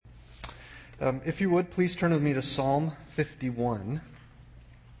If you would, please turn with me to Psalm 51.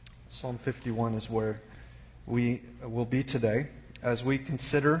 Psalm 51 is where we will be today as we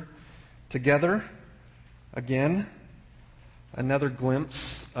consider together, again, another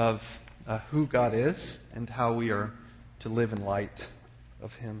glimpse of who God is and how we are to live in light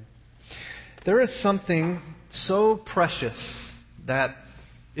of Him. There is something so precious that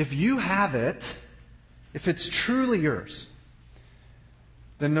if you have it, if it's truly yours,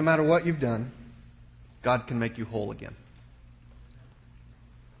 then no matter what you've done, God can make you whole again.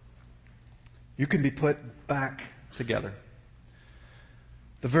 You can be put back together.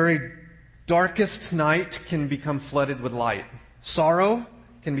 The very darkest night can become flooded with light. Sorrow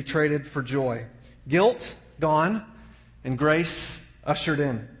can be traded for joy. Guilt gone and grace ushered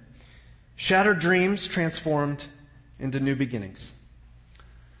in. Shattered dreams transformed into new beginnings.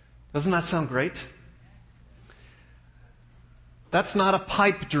 Doesn't that sound great? That's not a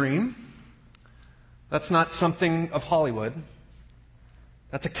pipe dream. That's not something of Hollywood.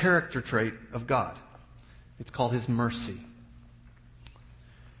 That's a character trait of God. It's called His mercy.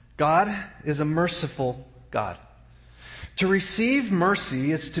 God is a merciful God. To receive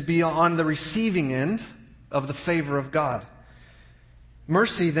mercy is to be on the receiving end of the favor of God.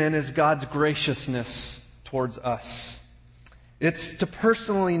 Mercy, then, is God's graciousness towards us. It's to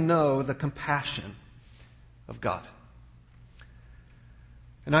personally know the compassion of God.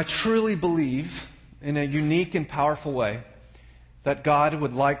 And I truly believe, in a unique and powerful way, that God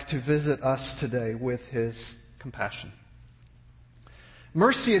would like to visit us today with His compassion.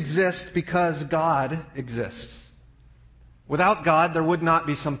 Mercy exists because God exists. Without God, there would not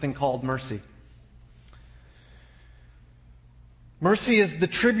be something called mercy. Mercy is the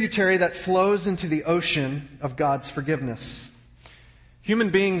tributary that flows into the ocean of God's forgiveness. Human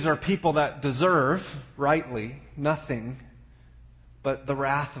beings are people that deserve, rightly, nothing but the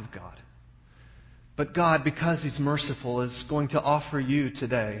wrath of God. But God, because He's merciful, is going to offer you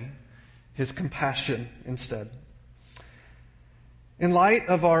today His compassion instead. In light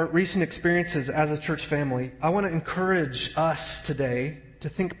of our recent experiences as a church family, I want to encourage us today to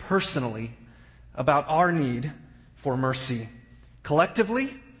think personally about our need for mercy,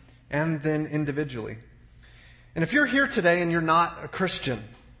 collectively and then individually. And if you're here today and you're not a Christian,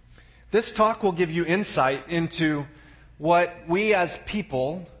 this talk will give you insight into what we as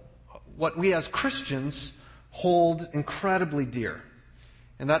people, what we as Christians hold incredibly dear.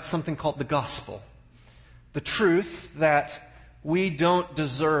 And that's something called the gospel. The truth that we don't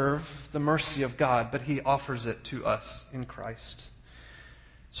deserve the mercy of God, but He offers it to us in Christ.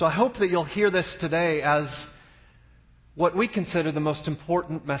 So I hope that you'll hear this today as what we consider the most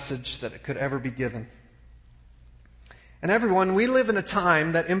important message that it could ever be given. And everyone, we live in a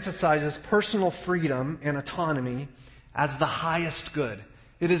time that emphasizes personal freedom and autonomy as the highest good.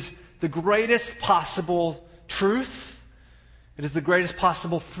 It is the greatest possible truth. It is the greatest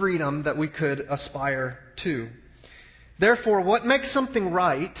possible freedom that we could aspire to. Therefore, what makes something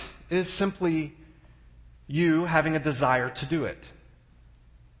right is simply you having a desire to do it.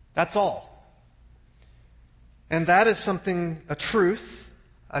 That's all. And that is something, a truth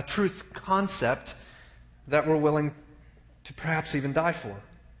concept that we're willing to perhaps even die for.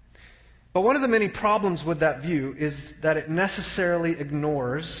 But one of the many problems with that view is that it necessarily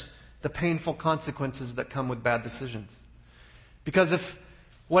ignores the painful consequences that come with bad decisions. Because if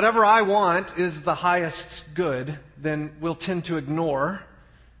whatever I want is the highest good, then we'll tend to ignore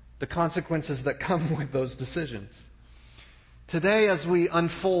the consequences that come with those decisions. Today, as we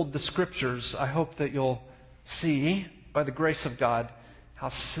unfold the Scriptures, I hope that you'll see, by the grace of God, how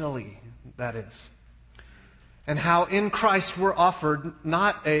silly that is. And how in Christ we're offered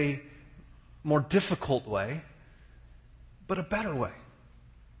not a more difficult way, but a better way.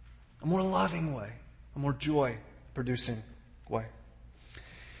 A more loving way. A more joy-producing way.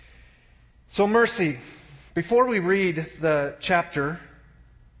 So mercy. Before we read the chapter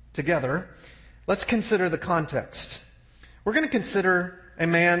together, let's consider the context. We're going to consider a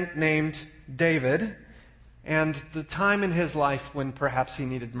man named David and the time in his life when perhaps he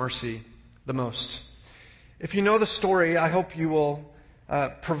needed mercy the most. If you know the story, I hope you will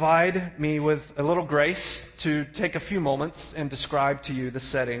provide me with a little grace to take a few moments and describe to you the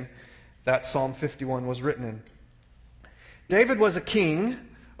setting that Psalm 51 was written in. David was a king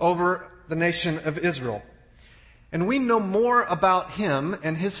over the nation of Israel. And we know more about him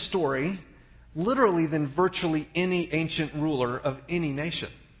and his story literally than virtually any ancient ruler of any nation.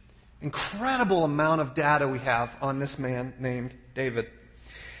 Incredible amount of data we have on this man named David.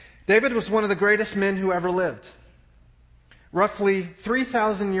 David was one of the greatest men who ever lived. Roughly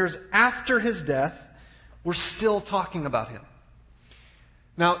 3,000 years after his death, we're still talking about him.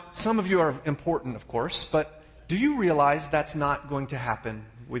 Now, some of you are important, of course, but do you realize that's not going to happen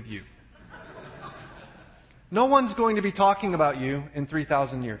with you? No one's going to be talking about you in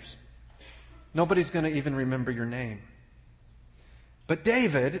 3,000 years. Nobody's going to even remember your name. But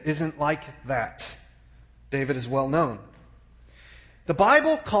David isn't like that. David is well known. The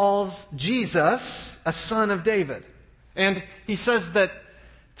Bible calls Jesus a son of David. And he says that,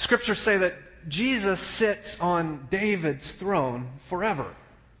 Scriptures say that Jesus sits on David's throne forever.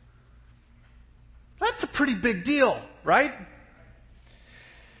 That's a pretty big deal, right?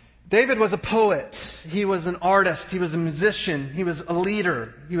 David was a poet. He was an artist. He was a musician. He was a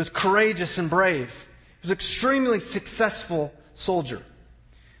leader. He was courageous and brave. He was an extremely successful soldier.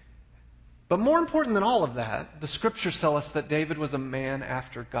 But more important than all of that, the Scriptures tell us that David was a man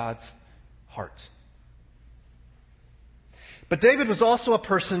after God's heart. But David was also a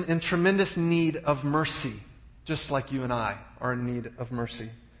person in tremendous need of mercy, just like you and I are in need of mercy.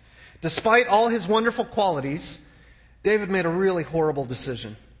 Despite all his wonderful qualities, David made a really horrible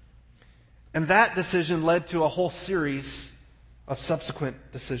decision. And that decision led to a whole series of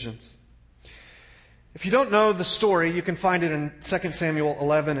subsequent decisions. If you don't know the story, you can find it in 2 Samuel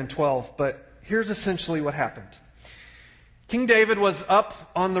 11 and 12, but here's essentially what happened. King David was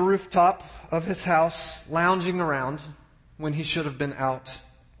up on the rooftop of his house, lounging around, when he should have been out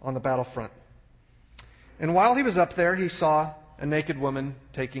on the battlefront. And while he was up there, he saw a naked woman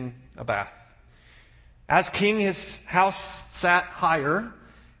taking a bath. As king, his house sat higher,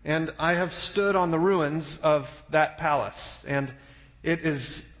 and I have stood on the ruins of that palace. And it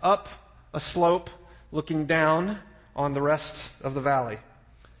is up a slope looking down on the rest of the valley.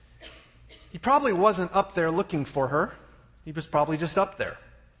 He probably wasn't up there looking for her. He was probably just up there.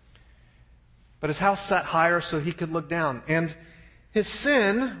 But his house sat higher so he could look down. And his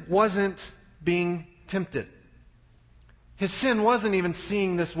sin wasn't being tempted. His sin wasn't even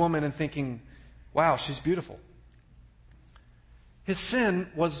seeing this woman and thinking, wow, she's beautiful. His sin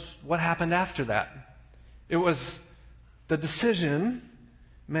was what happened after that. It was the decision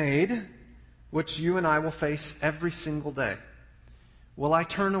made, which you and I will face every single day. Will I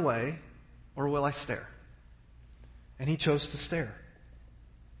turn away or will I stare? And he chose to stare.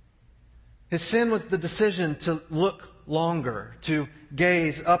 His sin was the decision to look longer, to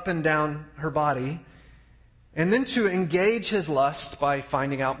gaze up and down her body, and then to engage his lust by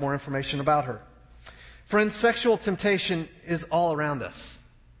finding out more information about her. Friends, sexual temptation is all around us.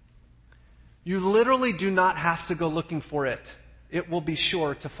 You literally do not have to go looking for it. It will be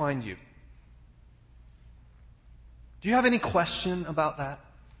sure to find you. Do you have any question about that?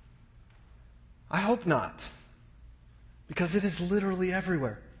 I hope not. Because it is literally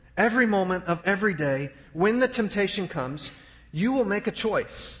everywhere. Every moment of every day, when the temptation comes, you will make a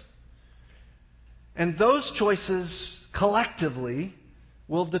choice. And those choices collectively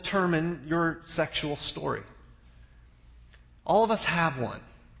will determine your sexual story. All of us have one.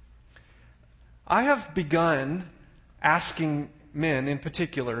 I have begun asking men in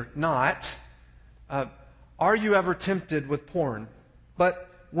particular, not, are you ever tempted with porn? But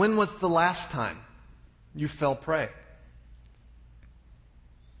when was the last time you fell prey?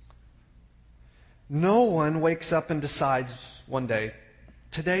 No one wakes up and decides one day,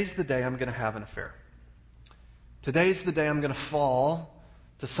 today's the day I'm going to have an affair. Today's the day I'm going to fall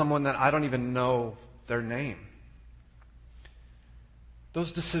to someone that I don't even know their name.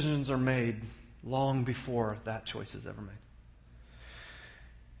 Those decisions are made long before that choice is ever made.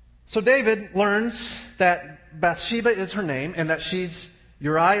 So David learns that Bathsheba is her name and that she's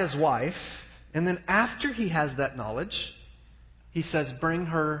Uriah's wife. And then after he has that knowledge, he says, bring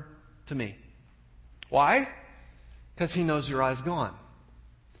her to me. Why? Because he knows Uriah's gone.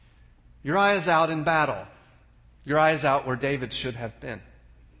 Uriah's out in battle. Uriah's out where David should have been.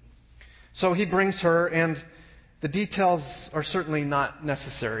 So he brings her, and the details are certainly not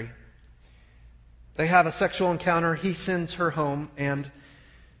necessary. They have a sexual encounter. He sends her home, and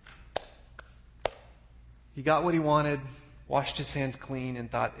he got what he wanted, washed his hands clean, and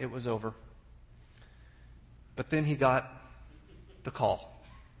thought it was over. But then he got the call,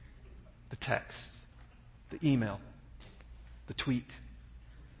 the text, the email, the tweet.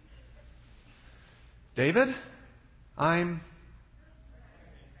 David, I'm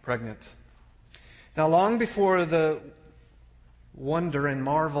pregnant. Now, long before the wonder and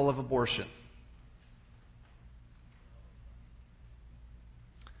marvel of abortion,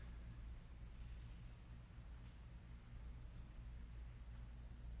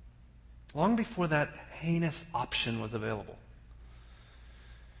 long before that heinous option was available,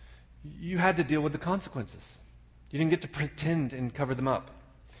 you had to deal with the consequences. You didn't get to pretend and cover them up.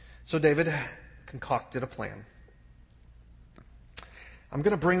 So David concocted a plan. I'm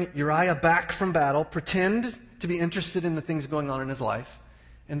going to bring Uriah back from battle, pretend to be interested in the things going on in his life,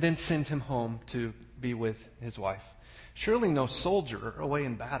 and then send him home to be with his wife. Surely no soldier away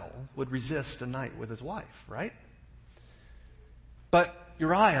in battle would resist a night with his wife, right? But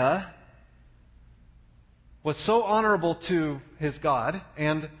Uriah was so honorable to his God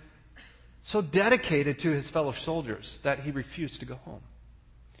and so dedicated to his fellow soldiers that he refused to go home.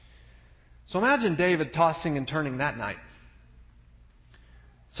 So imagine David tossing and turning that night.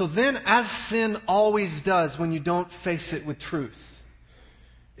 So then, as sin always does when you don't face it with truth,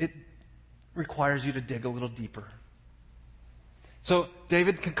 it requires you to dig a little deeper. So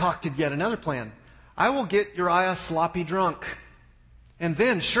David concocted yet another plan. I will get Uriah sloppy drunk. And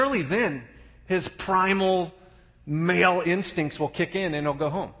then, surely then, his primal male instincts will kick in and he'll go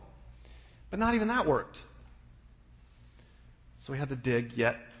home. But not even that worked. So we had to dig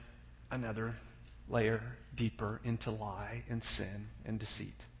yet another layer deeper into lie and sin and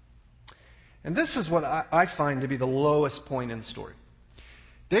deceit. And this is what I find to be the lowest point in the story.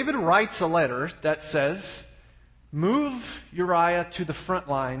 David writes a letter that says, move Uriah to the front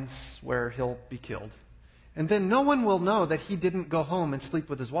lines where he'll be killed. And then no one will know that he didn't go home and sleep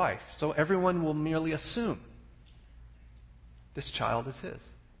with his wife. So everyone will merely assume this child is his.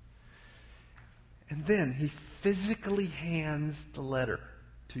 And then he physically hands the letter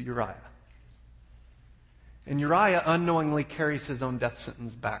to Uriah. And Uriah unknowingly carries his own death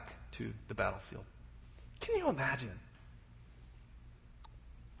sentence back to the battlefield. Can you imagine?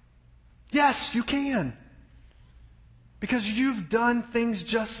 Yes, you can. Because you've done things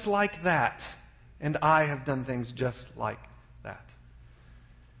just like that. And I have done things just like that.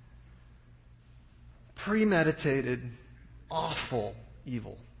 Premeditated, awful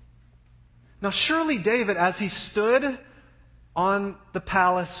evil. Now surely David, as he stood on the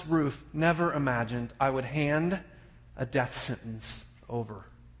palace roof, never imagined I would hand a death sentence over.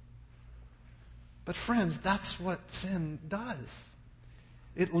 But friends, that's what sin does.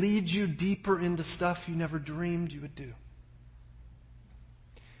 It leads you deeper into stuff you never dreamed you would do.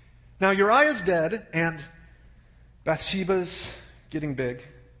 Now Uriah's dead, and Bathsheba's getting big,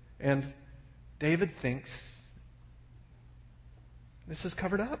 and David thinks, this is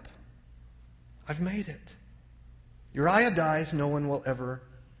covered up. I've made it. Uriah dies, no one will ever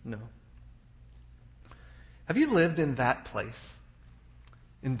know. Have you lived in that place?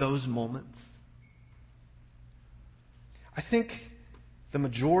 In those moments? I think the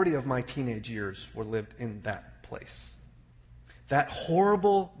majority of my teenage years were lived in that place. That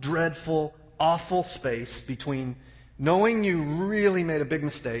horrible, dreadful, awful space between knowing you really made a big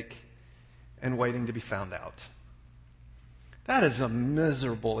mistake and waiting to be found out. That is a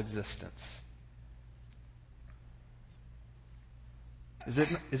miserable existence.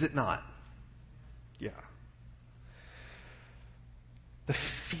 Is it not? Yeah. The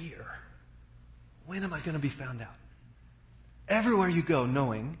fear. When am I going to be found out? Everywhere you go,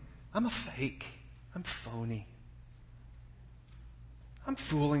 knowing I'm a fake. I'm phony. I'm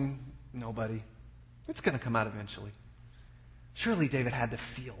fooling nobody. It's going to come out eventually. Surely David had to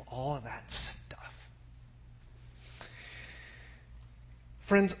feel all of that stuff.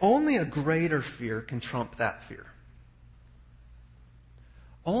 Friends, only a greater fear can trump that fear.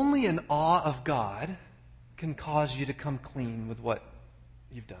 Only an awe of God can cause you to come clean with what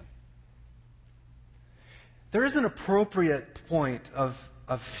you've done. There is an appropriate point of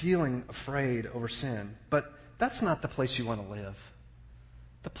feeling afraid over sin, but that's not the place you want to live.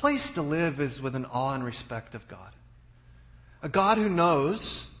 The place to live is with an awe and respect of God. A God who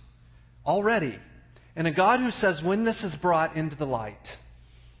knows already, and a God who says when this is brought into the light,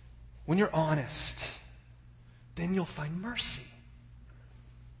 when you're honest, then you'll find mercy.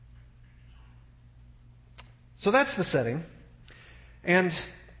 So that's the setting. And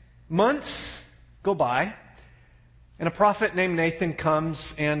months go by, and a prophet named Nathan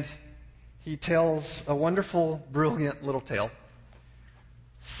comes, and he tells a wonderful, brilliant little tale,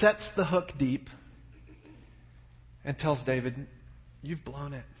 sets the hook deep, and tells David, you've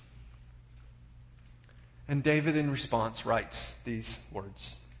blown it. And David, in response, writes these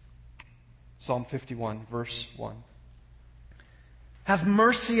words. Psalm 51, verse 1. Have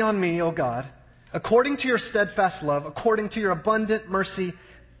mercy on me, O God, according to your steadfast love, according to your abundant mercy,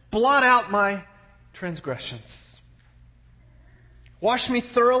 blot out my transgressions. Wash me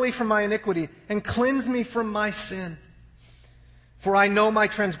thoroughly from my iniquity and cleanse me from my sin. For I know my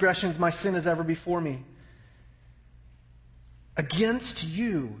transgressions, my sin is ever before me. Against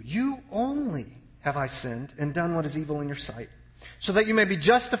you, you only have I sinned and done what is evil in your sight, so that you may be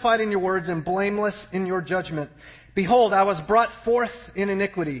justified in your words and blameless in your judgment. Behold, I was brought forth in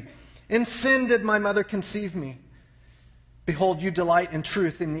iniquity. In sin did my mother conceive me. Behold, you delight in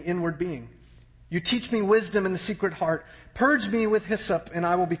truth in the inward being. You teach me wisdom in the secret heart. Purge me with hyssop, and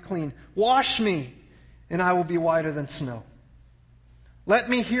I will be clean. Wash me, and I will be whiter than snow. Let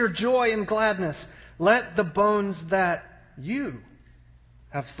me hear joy and gladness. Let the bones that you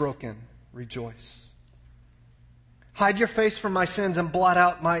have broken rejoice. Hide your face from my sins and blot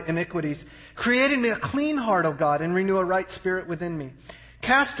out my iniquities. Create in me a clean heart, O God, and renew a right spirit within me.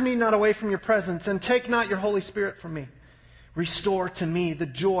 Cast me not away from your presence, and take not your Holy Spirit from me. Restore to me the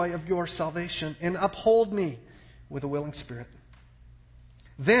joy of your salvation, and uphold me with a willing spirit.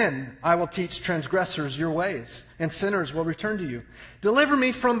 Then I will teach transgressors your ways, and sinners will return to you. Deliver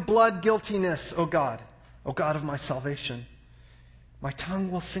me from blood guiltiness, O God of my salvation. My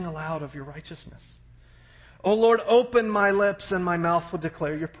tongue will sing aloud of your righteousness. O Lord, open my lips, and my mouth will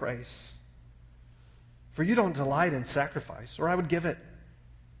declare your praise. For you don't delight in sacrifice, or I would give it.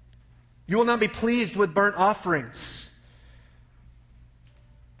 You will not be pleased with burnt offerings.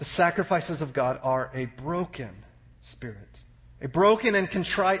 The sacrifices of God are a broken spirit. A broken and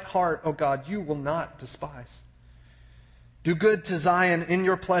contrite heart, O God, you will not despise. Do good to Zion in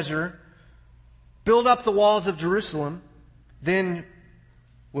your pleasure. Build up the walls of Jerusalem. Then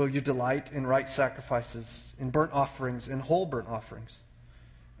will you delight in right sacrifices, in burnt offerings, in whole burnt offerings.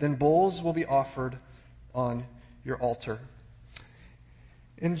 Then bulls will be offered on your altar.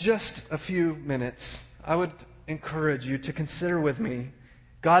 In just a few minutes, I would encourage you to consider with me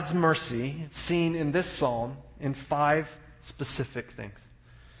God's mercy seen in this psalm in 5 specific things.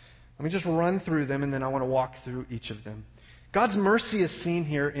 Let me just run through them, and then I want to walk through each of them. God's mercy is seen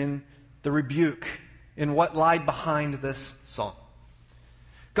here in the rebuke, in what lied behind this psalm.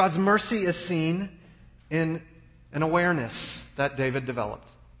 God's mercy is seen in an awareness that David developed.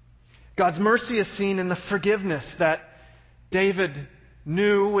 God's mercy is seen in the forgiveness that David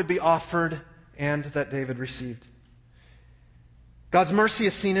knew would be offered and that David received. God's mercy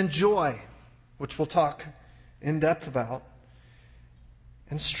is seen in joy, which we'll talk in depth about.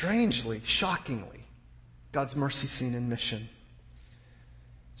 And strangely, shockingly, God's mercy seen in mission.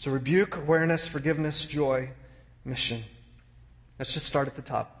 So rebuke, awareness, forgiveness, joy, mission. Let's just start at the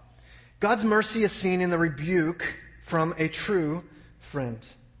top. God's mercy is seen in the rebuke from a true friend.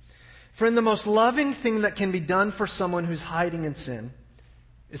 Friend, the most loving thing that can be done for someone who's hiding in sin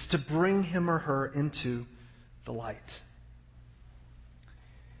is to bring him or her into the light.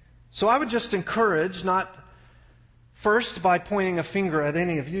 So I would just encourage, not first by pointing a finger at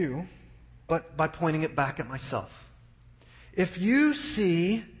any of you, but by pointing it back at myself. If you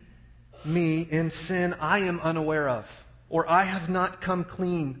see me in sin I am unaware of, or I have not come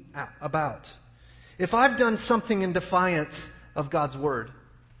clean about, if I've done something in defiance of God's word,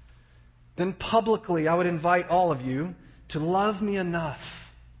 then publicly I would invite all of you to love me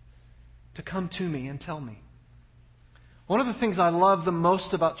enough to come to me and tell me. One of the things I love the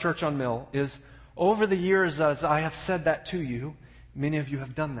most about Church on Mill is over the years as I have said that to you, many of you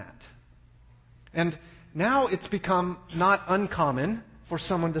have done that. And now it's become not uncommon for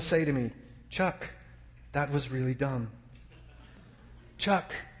someone to say to me, Chuck, that was really dumb.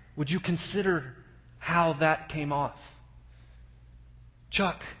 Chuck, would you consider how that came off?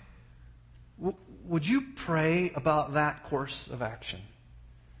 Chuck, would you pray about that course of action?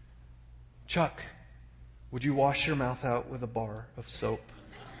 Chuck, would you wash your mouth out with a bar of soap?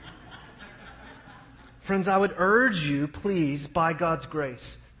 Friends, I would urge you, please, by God's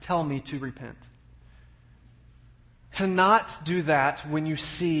grace, tell me to repent. To not do that when you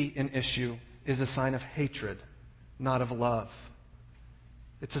see an issue is a sign of hatred, not of love.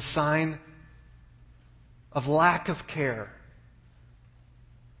 It's a sign of lack of care,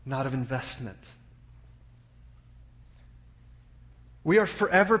 not of investment. We are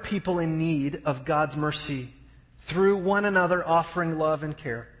forever people in need of God's mercy through one another offering love and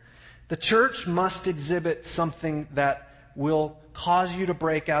care. The church must exhibit something that will cause you to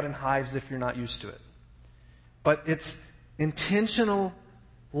break out in hives if you're not used to it. But it's intentional,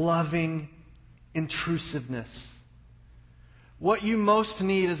 loving intrusiveness. What you most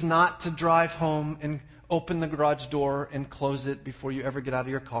need is not to drive home and open the garage door and close it before you ever get out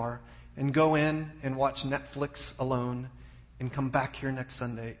of your car and go in and watch Netflix alone and come back here next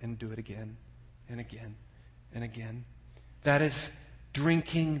Sunday and do it again and again and again. That is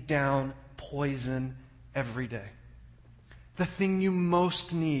drinking down poison every day. The thing you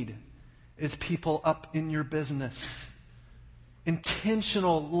most need is people up in your business.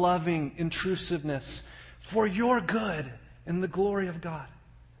 Intentional, loving intrusiveness for your good and the glory of God.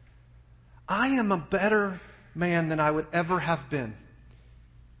 I am a better man than I would ever have been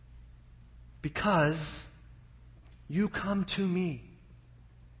because you come to me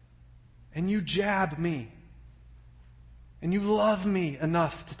and you jab me And you love me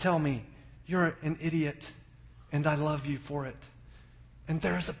enough to tell me you're an idiot and I love you for it. And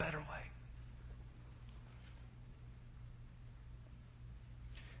there is a better way.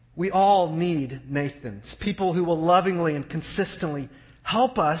 We all need Nathans, people who will lovingly and consistently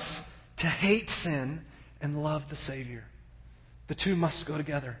help us to hate sin and love the Savior. The two must go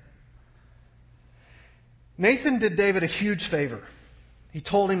together. Nathan did David a huge favor. He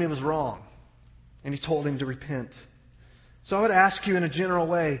told him he was wrong, and he told him to repent. So I would ask you in a general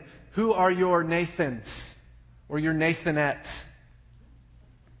way, who are your Nathans or your Nathanettes?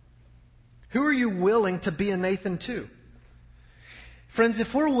 Who are you willing to be a Nathan to? Friends,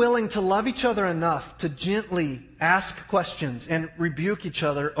 if we're willing to love each other enough to gently ask questions and rebuke each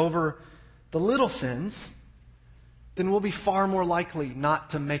other over the little sins, then we'll be far more likely not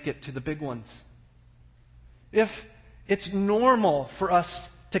to make it to the big ones. If it's normal for us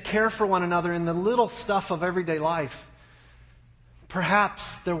to care for one another in the little stuff of everyday life,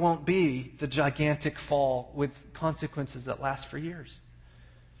 perhaps there won't be the gigantic fall with consequences that last for years.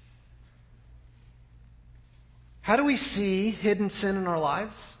 How do we see hidden sin in our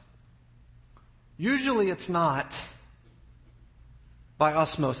lives? Usually it's not by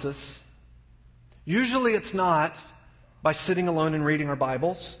osmosis. Usually it's not by sitting alone and reading our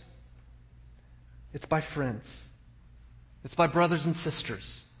Bibles. It's by friends. It's by brothers and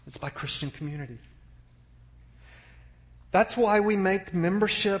sisters. It's by Christian community. That's why we make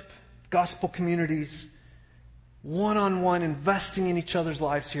membership, gospel communities, one-on-one, investing in each other's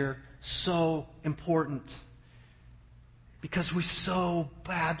lives here, so important. Because we so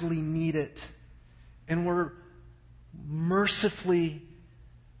badly need it. And we're mercifully,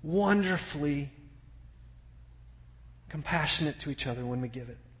 wonderfully compassionate to each other when we give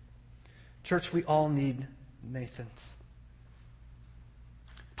it. Church, we all need Nathans.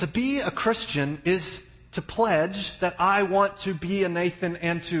 To be a Christian is to pledge that I want to be a Nathan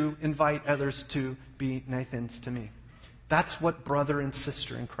and to invite others to be Nathans to me. That's what brother and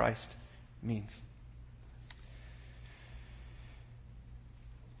sister in Christ means.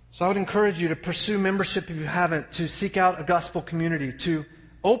 So I would encourage you to pursue membership if you haven't, to seek out a gospel community, to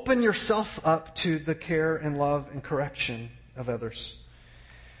open yourself up to the care and love and correction of others.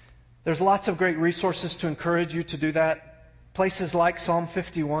 There's lots of great resources to encourage you to do that. Places like Psalm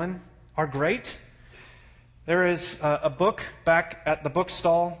 51 are great. There is a book back at the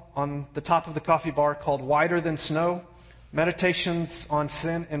bookstall on the top of the coffee bar called Whiter Than Snow, Meditations on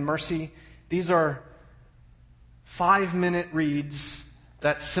Sin and Mercy. These are 5-minute reads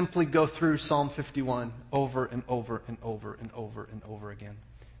that simply go through Psalm 51 over and over and over and over and over again.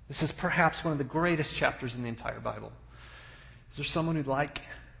 This is perhaps one of the greatest chapters in the entire Bible. Is there someone who'd like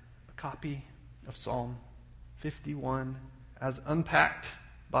a copy of Psalm 51 as unpacked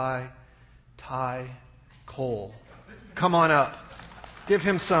by Ty Cole? Come on up. Give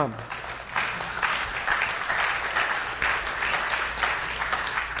him some.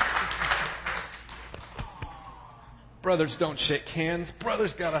 Brothers don't shake hands.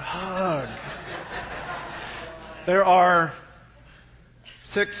 Brothers got a hug. There are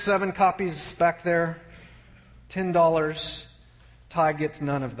 6-7 copies back there. $10. Ty gets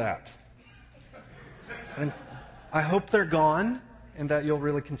none of that. And I hope they're gone and that you'll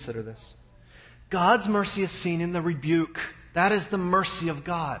really consider this. God's mercy is seen in the rebuke. That is the mercy of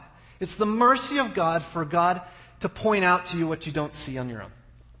God. It's the mercy of God for God to point out to you what you don't see on your own.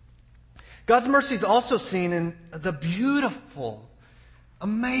 God's mercy is also seen in the beautiful,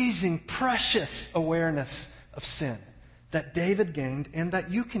 amazing, precious awareness of sin that David gained and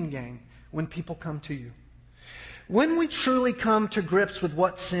that you can gain when people come to you. When we truly come to grips with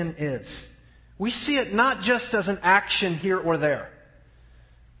what sin is, we see it not just as an action here or there,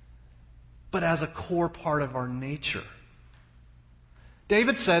 but as a core part of our nature.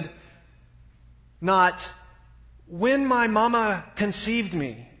 David said, not, when my mama conceived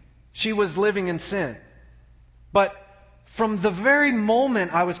me, she was living in sin. But from the very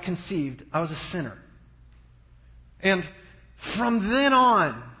moment I was conceived, I was a sinner. And from then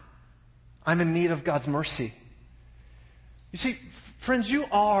on, I'm in need of God's mercy. You see, friends, you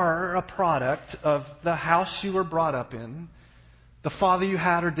are a product of the house you were brought up in, the father you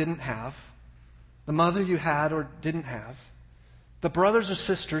had or didn't have, the mother you had or didn't have, the brothers or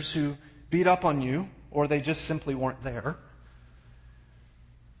sisters who beat up on you, or they just simply weren't there,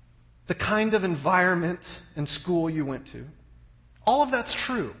 the kind of environment and school you went to. All of that's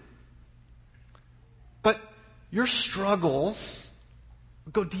true. But your struggles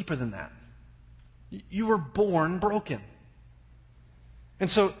go deeper than that. You were born broken. And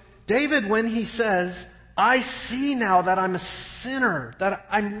so David, when he says, I see now that I'm a sinner, that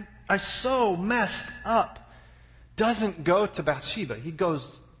I so messed up, doesn't go to Bathsheba. He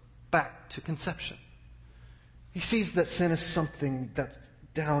goes back to conception. He sees that sin is something that's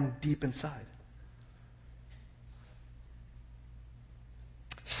down deep inside.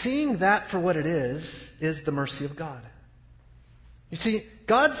 Seeing that for what it is the mercy of God. You see,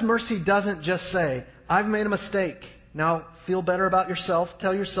 God's mercy doesn't just say, I've made a mistake. Now feel better about yourself.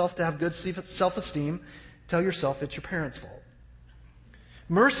 Tell yourself to have good self-esteem. Tell yourself it's your parents' fault.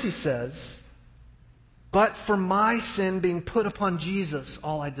 Mercy says, but for my sin being put upon Jesus,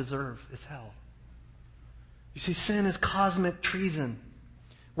 all I deserve is hell. You see, sin is cosmic treason.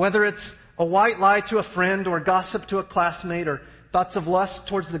 Whether it's a white lie to a friend or gossip to a classmate or thoughts of lust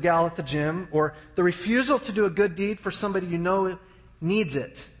towards the gal at the gym or the refusal to do a good deed for somebody you know needs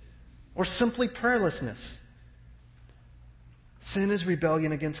it or simply prayerlessness. Sin is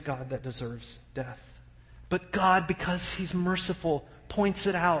rebellion against God that deserves death. But God, because He's merciful, points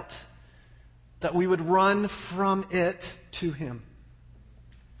it out that we would run from it to Him.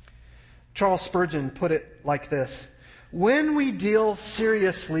 Charles Spurgeon put it like this: when we deal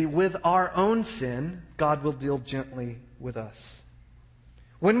seriously with our own sin, God will deal gently with us.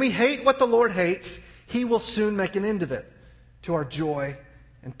 When we hate what the Lord hates, He will soon make an end of it to our joy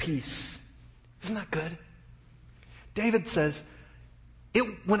and peace. Isn't that good? David says,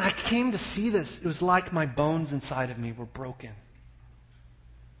 when I came to see this, it was like my bones inside of me were broken.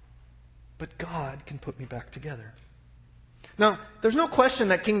 But God can put me back together. Now, there's no question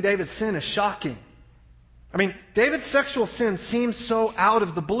that King David's sin is shocking. I mean, David's sexual sin seems so out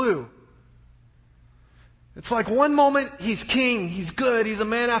of the blue. It's like one moment he's king, he's good, he's a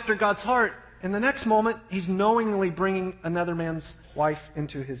man after God's heart. And the next moment, he's knowingly bringing another man's wife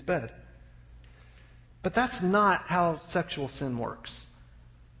into his bed. But that's not how sexual sin works.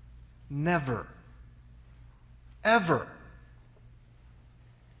 Never. Ever.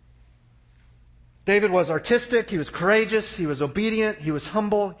 David was artistic, he was courageous, he was obedient, he was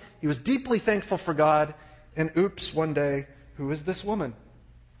humble, he was deeply thankful for God, and oops, one day, who is this woman?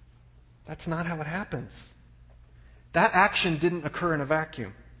 That's not how it happens. That action didn't occur in a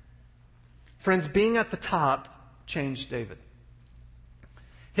vacuum. Friends, being at the top changed David.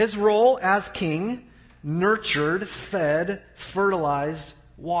 His role as king nurtured, fed, fertilized,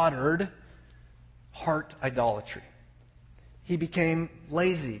 watered heart idolatry. He became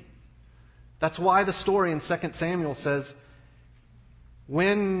lazy. That's why the story in 2 Samuel says,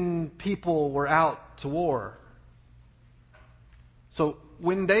 when people were out to war. So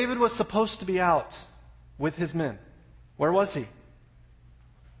when David was supposed to be out with his men, where was he?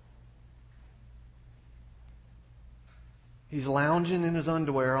 He's lounging in his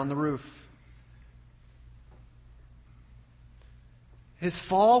underwear on the roof. His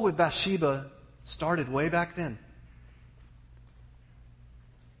fall with Bathsheba started way back then.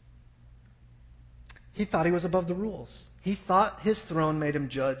 He thought he was above the rules. He thought his throne made him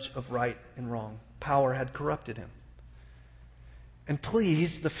judge of right and wrong. Power had corrupted him. And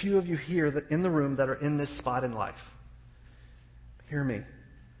please, the few of you here that in the room that are in this spot in life, hear me.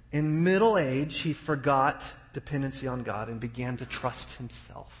 In middle age, he forgot dependency on God and began to trust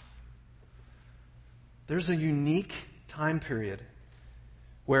himself. There's a unique time period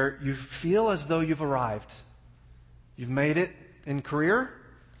where you feel as though you've arrived. You've made it in career.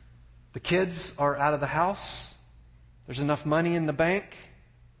 The kids are out of the house. There's enough money in the bank.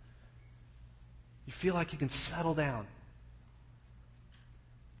 You feel like you can settle down.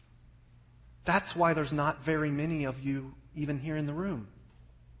 That's why there's not very many of you even here in the room.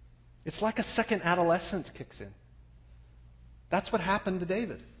 It's like a second adolescence kicks in. That's what happened to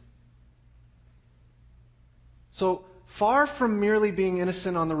David. So far from merely being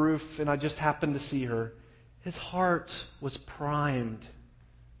innocent on the roof and I just happened to see her, his heart was primed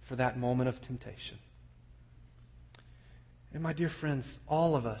for that moment of temptation. And my dear friends,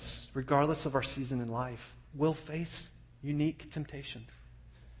 all of us, regardless of our season in life, will face unique temptations.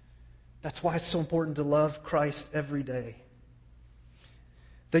 That's why it's so important to love Christ every day.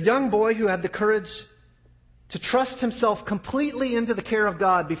 The young boy who had the courage to trust himself completely into the care of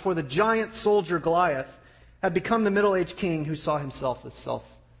God before the giant soldier Goliath had become the middle-aged king who saw himself as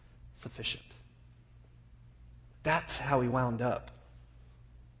self-sufficient. That's how he wound up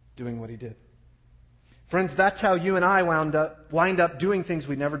doing what he did. Friends, that's how you and I wind up doing things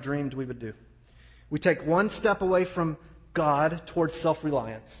we never dreamed we would do. We take one step away from God towards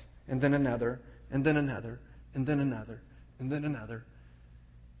self-reliance, and then another, and then another, and then another, and then another.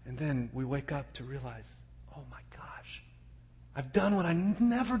 And then we wake up to realize, oh my gosh, I've done what I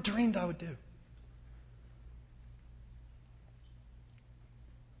never dreamed I would do.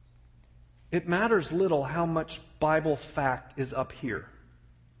 It matters little how much Bible fact is up here.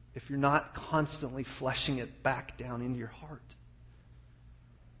 if you're not constantly fleshing it back down into your heart.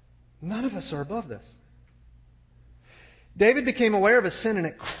 None of us are above this. David became aware of his sin and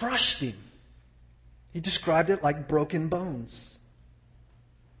it crushed him. He described it like broken bones.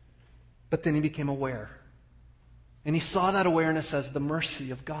 But then he became aware. And he saw that awareness as the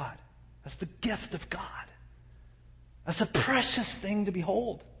mercy of God, as the gift of God, as a precious thing to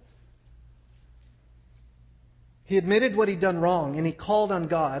behold. He admitted what he'd done wrong, and he called on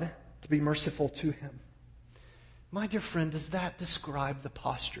God to be merciful to him. My dear friend, does that describe the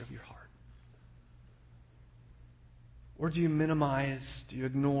posture of your heart? Or do you minimize? Do you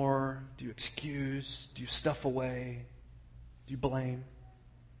ignore? Do you excuse? Do you stuff away? Do you blame?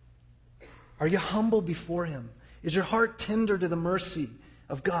 Are you humble before Him? Is your heart tender to the mercy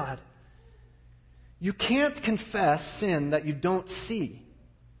of God? You can't confess sin that you don't see.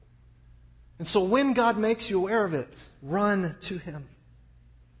 And so when God makes you aware of it, run to Him.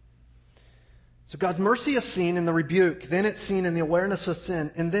 So God's mercy is seen in the rebuke, then it's seen in the awareness of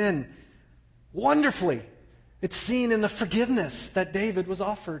sin, and then, wonderfully, it's seen in the forgiveness that David was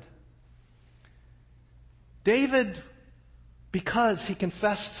offered. David, because he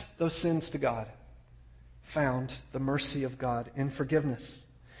confessed those sins to God, found the mercy of God in forgiveness.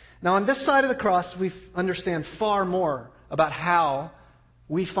 Now, on this side of the cross, we understand far more about how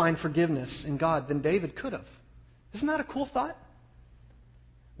we find forgiveness in God than David could have. Isn't that a cool thought?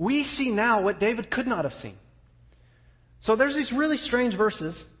 We see now what David could not have seen. So there's these really strange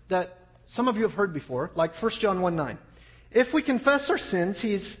verses that some of you have heard before, like 1 John 1:9. If we confess our sins,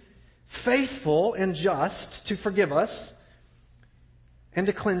 He's faithful and just to forgive us and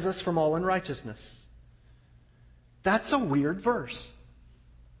to cleanse us from all unrighteousness. That's a weird verse.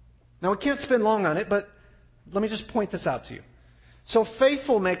 Now, we can't spend long on it, but let me just point this out to you. So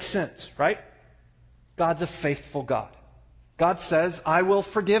faithful makes sense, right? God's a faithful God. God says, I will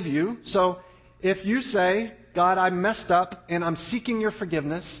forgive you. So if you say, God, I messed up and I'm seeking your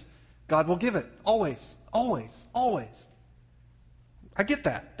forgiveness, God will give it. Always, always, always. I get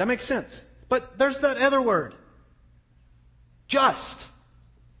that. That makes sense. But there's that other word. Just.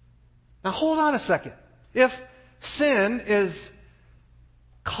 Now hold on a second. If sin is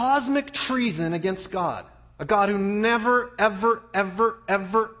cosmic treason against God, a God who never, ever, ever,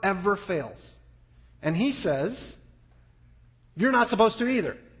 ever, ever fails, and He says, you're not supposed to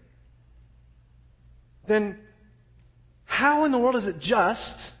either, then how in the world is it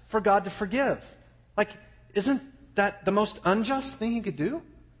just for God to forgive? Like, isn't that the most unjust thing He could do?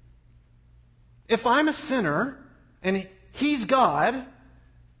 If I'm a sinner and He's God,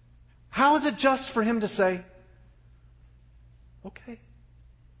 how is it just for Him to say, okay,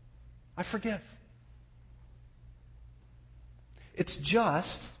 I forgive? It's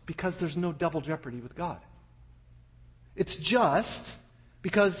just because there's no double jeopardy with God. It's just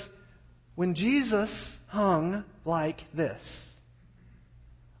because when Jesus hung like this,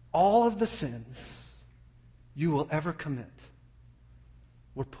 all of the sins you will ever commit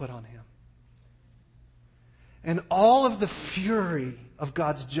were put on Him. And all of the fury of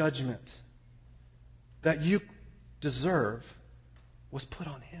God's judgment that you deserve was put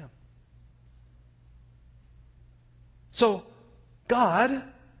on Him. So God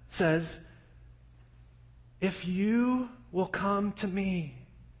says, if you will come to me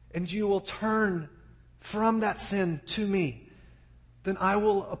and you will turn from that sin to me, then I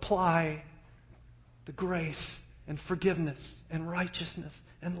will apply the grace and forgiveness and righteousness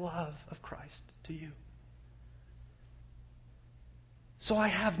and love of Christ to you. So I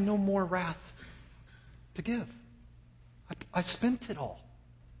have no more wrath to give. I spent it all.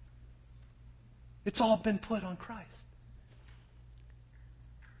 It's all been put on Christ.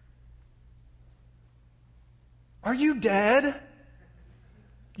 Are you dead?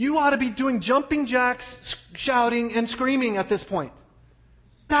 You ought to be doing jumping jacks, shouting, and screaming at this point.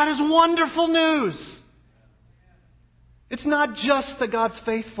 That is wonderful news. It's not just that God's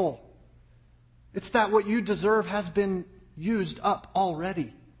faithful. It's that what you deserve has been used up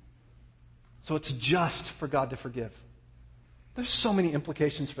already. So it's just for God to forgive. There's so many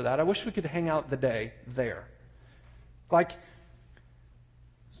implications for that. I wish we could hang out the day there. Like,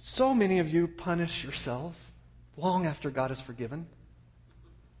 so many of you punish yourselves long after God has forgiven.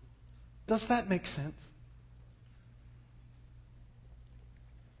 Does that make sense?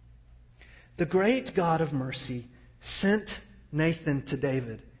 The great God of mercy sent Nathan to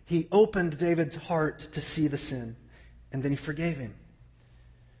David. He opened David's heart to see the sin, and then He forgave him.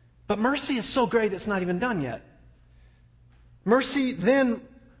 But mercy is so great, it's not even done yet. Mercy then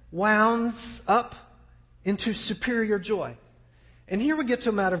wounds up into superior joy. And here we get to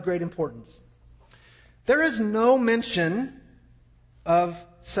a matter of great importance. There is no mention of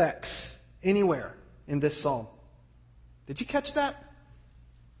sex anywhere in this psalm. Did you catch that?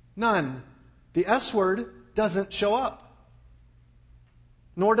 None. The S word doesn't show up.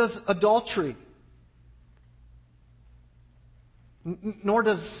 Nor does adultery. Nor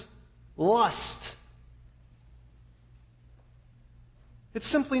does lust. It's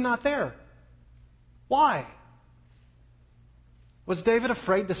simply not there. Why? Was David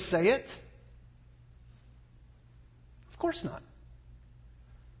afraid to say it? Of course not.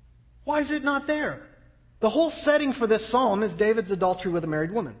 Why is it not there? The whole setting for this psalm is David's adultery with a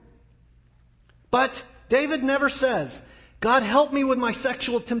married woman. But David never says, God, help me with my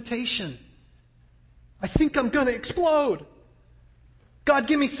sexual temptation. I think I'm going to explode. God,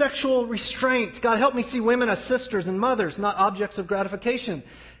 give me sexual restraint. God, help me see women as sisters and mothers, not objects of gratification.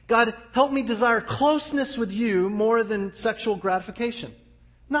 God, help me desire closeness with you more than sexual gratification.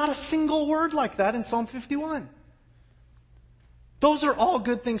 Not a single word like that in Psalm 51. Those are all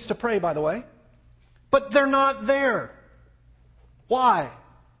good things to pray, by the way. But they're not there. Why?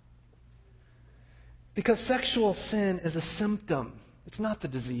 Because sexual sin is a symptom. It's not the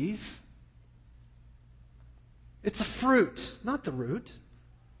disease. It's a fruit, not the root.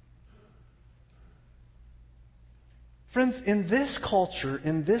 Friends, in this culture,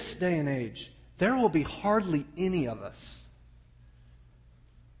 in this day and age, there will be hardly any of us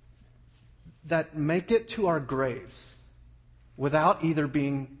that make it to our graves without either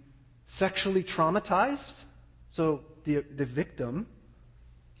being sexually traumatized, so the victim,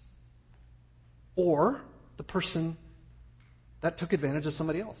 or the person that took advantage of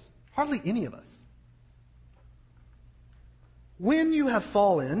somebody else. Hardly any of us. When you have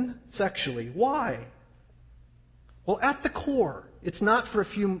fallen sexually, why? Well, at the core, it's not for a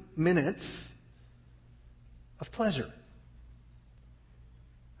few minutes of pleasure.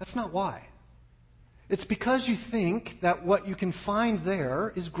 That's not why. It's because you think that what you can find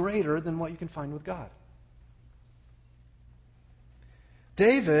there is greater than what you can find with God.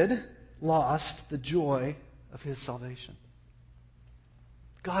 David lost the joy of his salvation.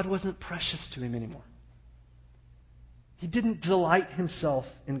 God wasn't precious to him anymore. He didn't delight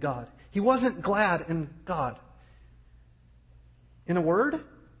himself in God. He wasn't glad in God. In a word,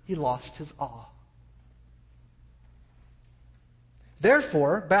 he lost his awe.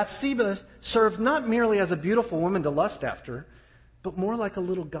 Therefore, Bathsheba served not merely as a beautiful woman to lust after, but more like a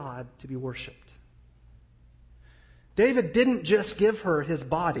little god to be worshipped. David didn't just give her his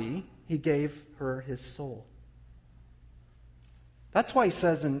body, he gave her his soul. That's why he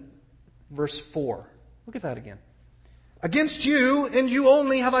says in verse 4, look at that again. Against you and you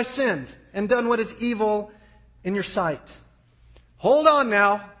only have I sinned and done what is evil in your sight. Hold on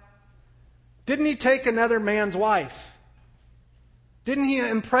now. Didn't he take another man's wife? Didn't he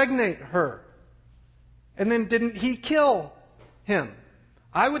impregnate her? And then didn't he kill him?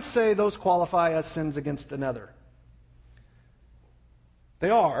 I would say those qualify as sins against another. They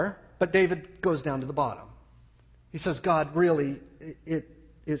are, but David goes down to the bottom. He says, God, really, it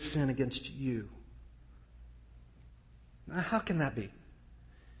is sin against you. Now, how can that be?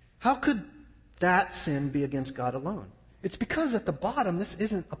 How could that sin be against God alone? It's because at the bottom, this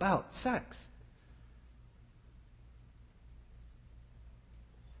isn't about sex.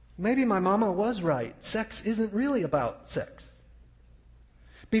 Maybe my mama was right. Sex isn't really about sex.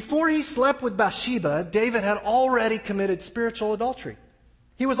 Before he slept with Bathsheba, David had already committed spiritual adultery.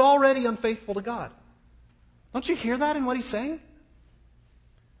 He was already unfaithful to God. Don't you hear that in what he's saying?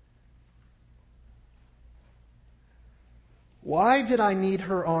 Why did I need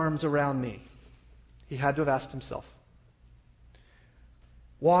her arms around me? He had to have asked himself.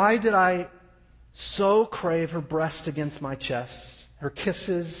 Why did I so crave her breast against my chest, her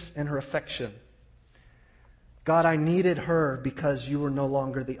kisses and her affection? God, I needed her because you were no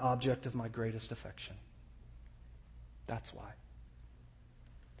longer the object of my greatest affection. That's why.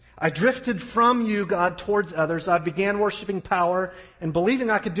 I drifted from you, God, towards others. I began worshiping power and believing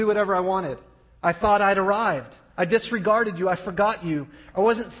I could do whatever I wanted. I thought I'd arrived. I disregarded you. I forgot you. I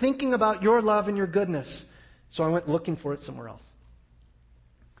wasn't thinking about your love and your goodness. So I went looking for it somewhere else.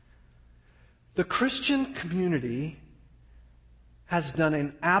 The Christian community has done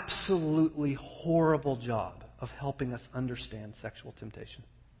an absolutely horrible job of helping us understand sexual temptation.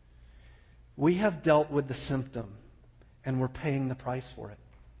 We have dealt with the symptom, and we're paying the price for it.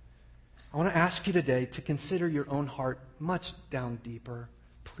 I want to ask you today to consider your own heart much down deeper.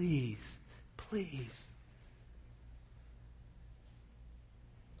 Please, please.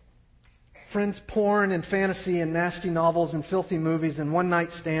 Friends, porn and fantasy and nasty novels and filthy movies and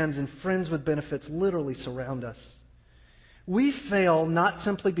one-night stands and friends with benefits literally surround us. We fail not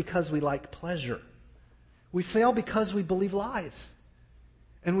simply because we like pleasure. We fail because we believe lies.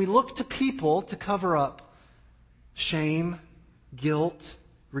 And we look to people to cover up shame, guilt,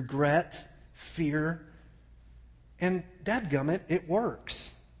 regret, fear. And dadgummit, it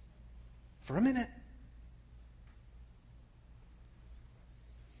works. For a minute.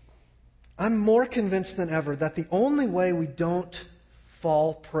 I'm more convinced than ever that the only way we don't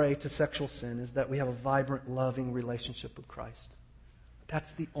fall prey to sexual sin is that we have a vibrant, loving relationship with Christ.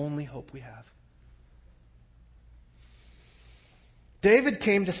 That's the only hope we have. David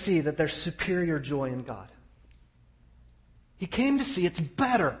came to see that there's superior joy in God. He came to see it's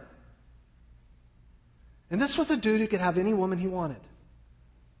better. And this was a dude who could have any woman he wanted.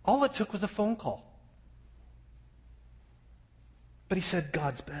 All it took was a phone call. But he said,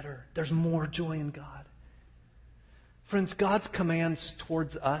 God's better. There's more joy in God. Friends, God's commands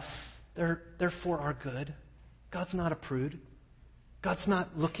towards us, they're for our good. God's not a prude. God's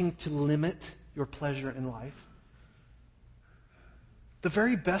not looking to limit your pleasure in life. The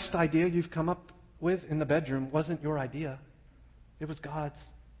very best idea you've come up with in the bedroom wasn't your idea. It was God's.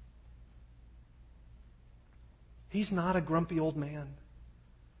 He's not a grumpy old man.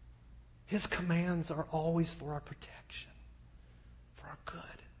 His commands are always for our protection, for our good.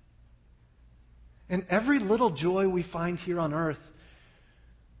 And every little joy we find here on earth,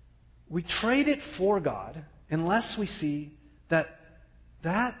 we trade it for God unless we see that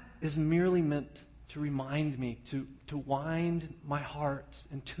that is merely meant to remind me, to wind my heart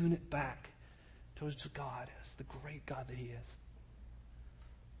and tune it back towards God as the great God that He is.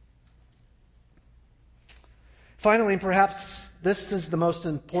 Finally, and perhaps this is the most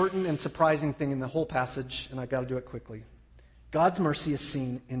important and surprising thing in the whole passage, and I've got to do it quickly. God's mercy is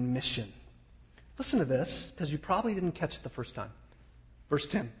seen in mission. Listen to this, because you probably didn't catch it the first time. Verse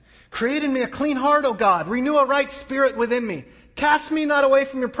 10. Create in me a clean heart, O God. Renew a right spirit within me. Cast me not away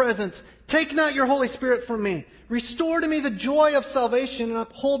from your presence. Take not your Holy Spirit from me. Restore to me the joy of salvation and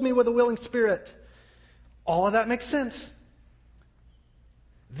uphold me with a willing spirit. All of that makes sense.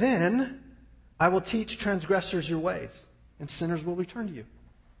 Then I will teach transgressors your ways, and sinners will return to you.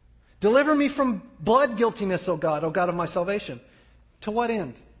 Deliver me from blood guiltiness, O God of my salvation. To what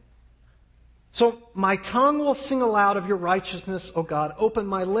end? So my tongue will sing aloud of your righteousness, O God. Open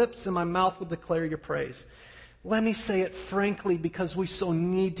my lips, and my mouth will declare your praise. Let me say it frankly, because we so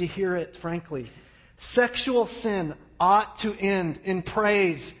need to hear it frankly. Sexual sin ought to end in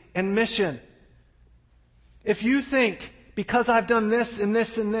praise and mission. If you think, because I've done this and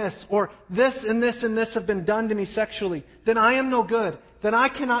this and this, or this and this and this have been done to me sexually, then I am no good, then I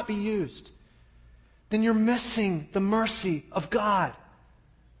cannot be used, then you're missing the mercy of God.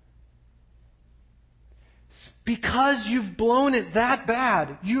 Because you've blown it that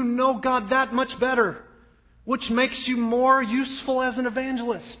bad, you know God that much better, which makes you more useful as an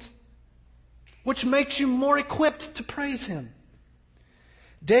evangelist, which makes you more equipped to praise Him.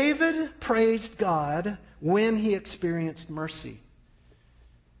 David praised God when he experienced mercy.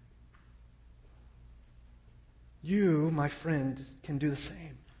 You, my friend, can do the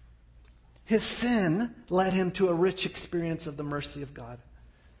same. His sin led him to a rich experience of the mercy of God.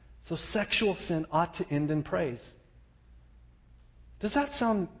 So sexual sin ought to end in praise. Does that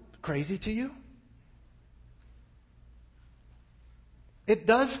sound crazy to you? It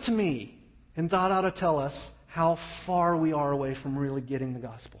does to me, and that ought to tell us how far we are away from really getting the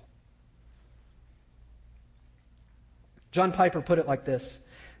gospel. John Piper put it like this.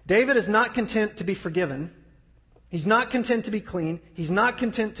 David is not content to be forgiven. He's not content to be clean. He's not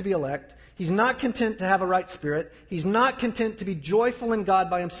content to be elect. He's not content to have a right spirit. He's not content to be joyful in God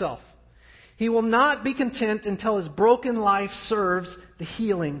by himself. He will not be content until his broken life serves the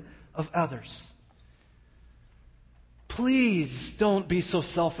healing of others. Please don't be so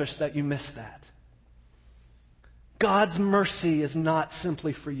selfish that you miss that. God's mercy is not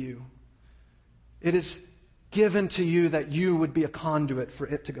simply for you. It is given to you that you would be a conduit for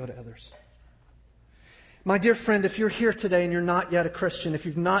it to go to others. My dear friend, if you're here today and you're not yet a Christian, if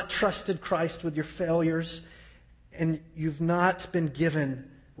you've not trusted Christ with your failures, and you've not been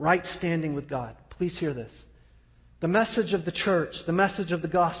given right standing with God, please hear this. The message of the church, the message of the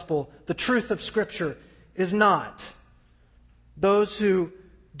gospel, the truth of Scripture is not those who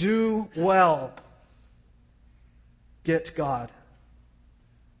do well get God.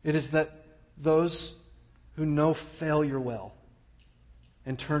 It is that those who know failure well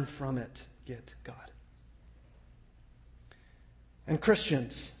and turn from it get God. And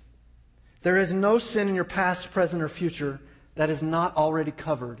Christians, there is no sin in your past, present, or future that is not already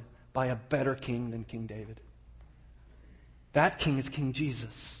covered by a better king than King David. That king is King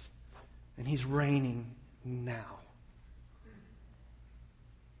Jesus, and he's reigning now.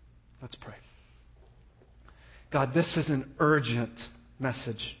 Let's pray. God, this is an urgent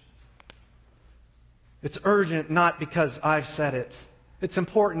message. It's urgent not because I've said it. It's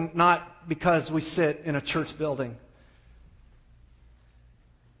important not because we sit in a church building.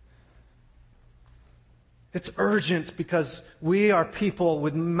 It's urgent because we are people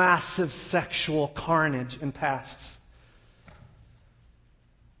with massive sexual carnage and pasts.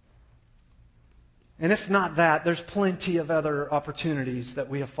 And if not that, there's plenty of other opportunities that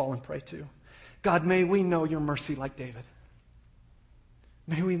we have fallen prey to. God, may we know your mercy like David.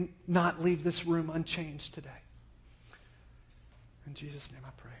 May we not leave this room unchanged today. In Jesus' name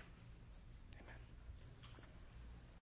I pray.